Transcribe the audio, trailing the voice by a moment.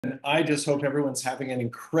I just hope everyone's having an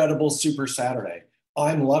incredible Super Saturday.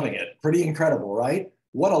 I'm loving it. Pretty incredible, right?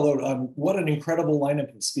 What an incredible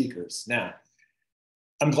lineup of speakers. Now,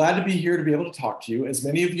 I'm glad to be here to be able to talk to you. As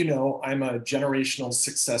many of you know, I'm a generational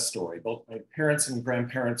success story. Both my parents and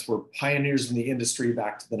grandparents were pioneers in the industry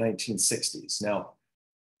back to the 1960s. Now,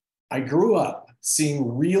 I grew up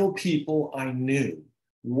seeing real people I knew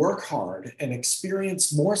work hard and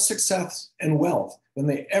experience more success and wealth than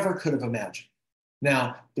they ever could have imagined.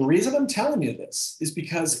 Now, the reason I'm telling you this is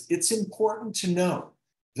because it's important to know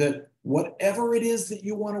that whatever it is that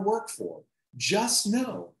you want to work for, just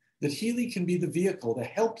know that Healy can be the vehicle to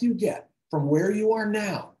help you get from where you are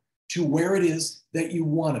now to where it is that you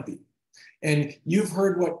want to be. And you've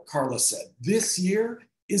heard what Carla said. This year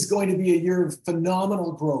is going to be a year of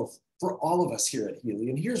phenomenal growth for all of us here at Healy.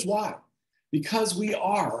 And here's why. Because we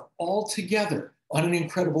are all together on an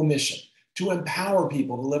incredible mission to empower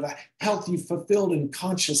people to live a healthy, fulfilled, and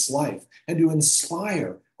conscious life, and to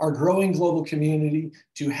inspire our growing global community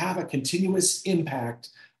to have a continuous impact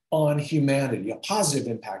on humanity, a positive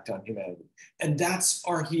impact on humanity. And that's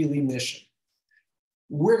our Healy mission.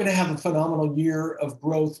 We're going to have a phenomenal year of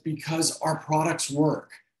growth because our products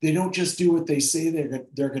work. They don't just do what they say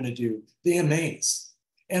they're going to do, they amaze.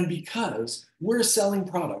 And because we're selling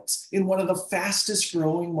products in one of the fastest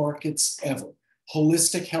growing markets ever,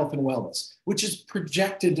 holistic health and wellness, which is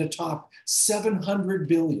projected to top 700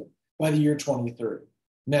 billion by the year 2030.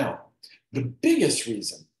 Now, the biggest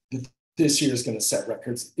reason that this year is going to set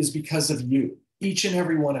records is because of you, each and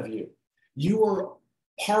every one of you. You are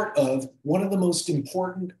part of one of the most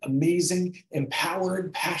important, amazing,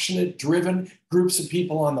 empowered, passionate, driven groups of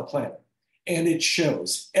people on the planet. And it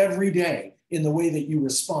shows every day in the way that you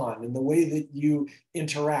respond, in the way that you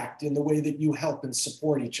interact, in the way that you help and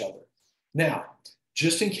support each other. Now,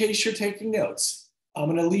 just in case you're taking notes, I'm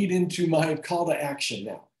going to lead into my call to action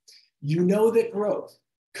now. You know that growth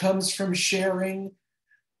comes from sharing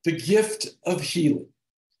the gift of Healy.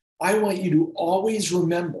 I want you to always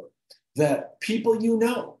remember that people you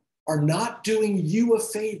know are not doing you a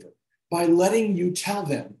favor by letting you tell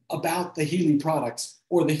them about the Healy products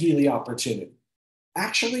or the Healy opportunity.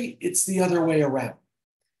 Actually, it's the other way around.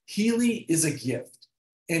 Healy is a gift,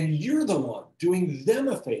 and you're the one doing them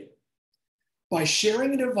a favor by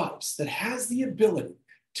sharing a device that has the ability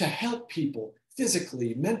to help people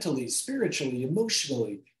physically, mentally, spiritually,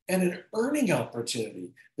 emotionally, and an earning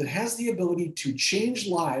opportunity that has the ability to change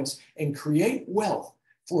lives and create wealth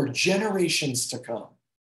for generations to come.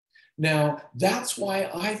 Now, that's why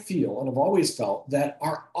I feel, and I've always felt, that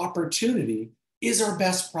our opportunity is our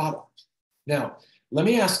best product. Now, let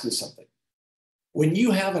me ask you something. When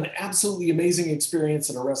you have an absolutely amazing experience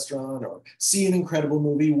at a restaurant or see an incredible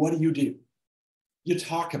movie, what do? You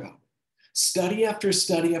talk about it. Study after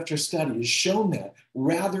study after study has shown that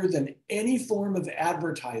rather than any form of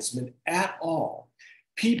advertisement at all,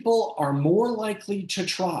 people are more likely to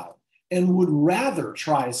try and would rather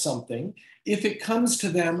try something if it comes to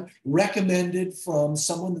them recommended from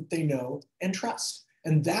someone that they know and trust.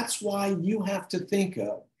 And that's why you have to think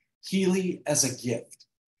of Healy as a gift.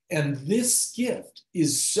 And this gift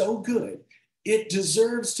is so good, it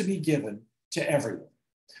deserves to be given to everyone.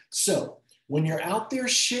 So when you're out there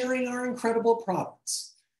sharing our incredible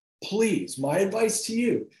products, please, my advice to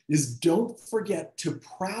you is don't forget to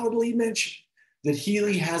proudly mention that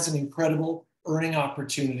Healy has an incredible earning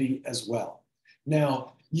opportunity as well.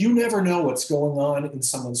 Now, you never know what's going on in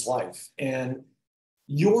someone's life, and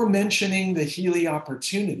your mentioning the Healy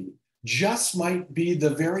opportunity just might be the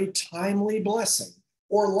very timely blessing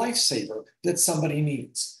or lifesaver that somebody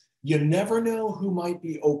needs. You never know who might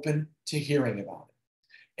be open to hearing about it.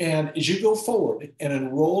 And as you go forward and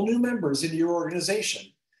enroll new members into your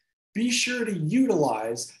organization, be sure to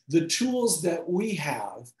utilize the tools that we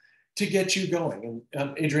have to get you going.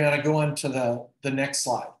 And Adriana, go on to the next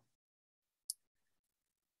slide.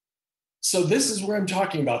 So this is where I'm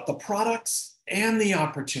talking about the products and the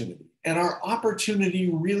opportunity. And our opportunity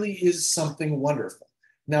really is something wonderful.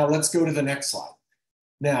 Now let's go to the next slide.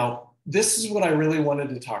 Now, this is what I really wanted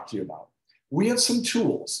to talk to you about. We have some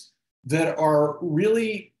tools that are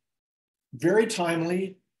really very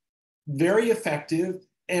timely, very effective,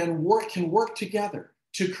 and can work together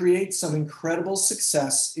to create some incredible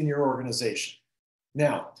success in your organization.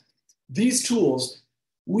 Now, these tools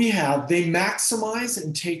they maximize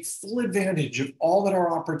and take full advantage of all that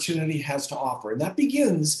our opportunity has to offer. And that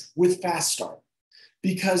begins with Fast Start,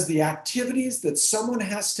 because the activities that someone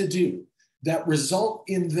has to do that result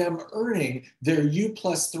in them earning their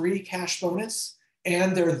U+3 cash bonus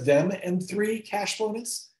and their them and 3 cash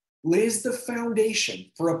bonus lays the foundation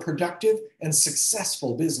for a productive and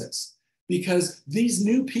successful business. because these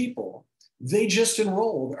new people, they just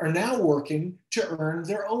enrolled, are now working to earn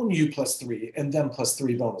their own U+3 and them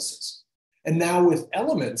 +3 bonuses. And now with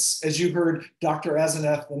Elements, as you heard Dr.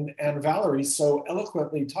 Aseneth and Valerie so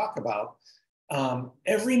eloquently talk about,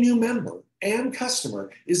 every new member and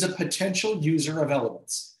customer is a potential user of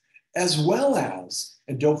Elements, as well as,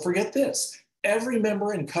 and don't forget this, every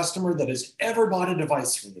member and customer that has ever bought a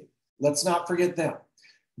device from you. Let's not forget them.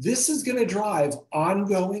 This is going to drive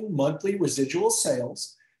ongoing monthly residual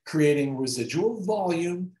sales, creating residual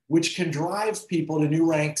volume, which can drive people to new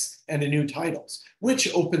ranks and to new titles,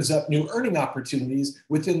 which opens up new earning opportunities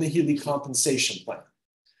within the Healy compensation plan.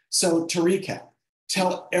 So to recap,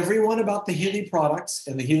 tell everyone about the Healy products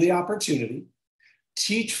and the Healy opportunity.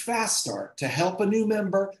 Teach Fast Start to help a new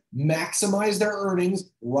member maximize their earnings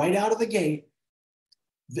right out of the gate.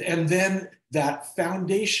 And then that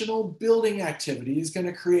foundational building activity is going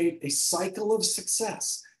to create a cycle of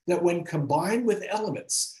success that, when combined with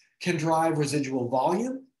Elements, can drive residual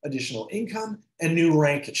volume, additional income, and new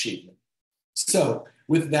rank achievement. So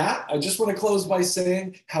with that, I just want to close by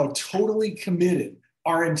saying how totally committed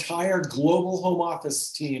our entire global home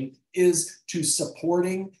office team is to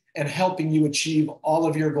supporting and helping you achieve all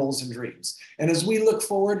of your goals and dreams. And as we look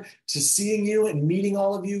forward to seeing you and meeting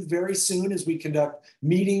all of you very soon, as we conduct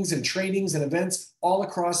meetings and trainings and events all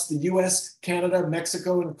across the US, Canada,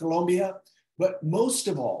 Mexico, and Colombia, but most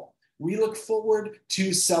of all, we look forward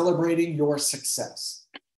to celebrating your success.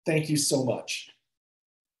 Thank you so much.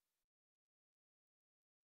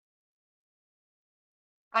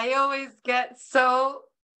 I always get so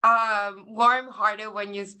warm-hearted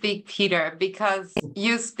when you speak, Peter, because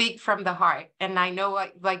you speak from the heart. And I know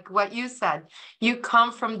what you said, you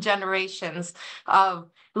come from generations of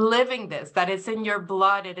living this, that it's in your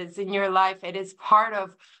blood, it is in your life, it is part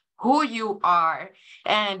of who you are.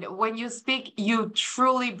 And when you speak, you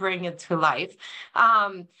truly bring it to life.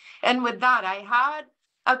 And with that, I had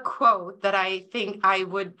a quote that I think I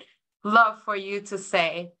would love for you to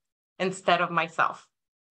say instead of myself.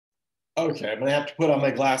 Okay, I'm gonna have to put on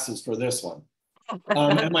my glasses for this one.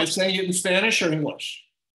 Am I saying it in Spanish or English?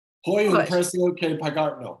 Hoy un precio que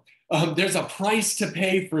pagar. No. There's a price to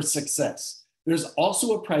pay for success. There's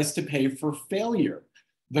also a price to pay for failure.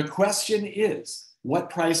 The question is, what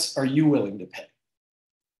price are you willing to pay?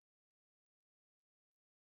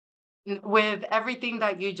 With everything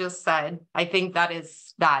that you just said, I think that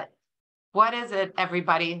is that. What is it,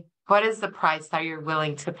 everybody? What is the price that you're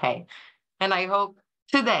willing to pay? And I hope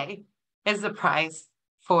today is the price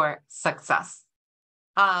for success.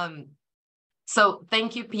 So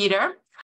thank you, Peter.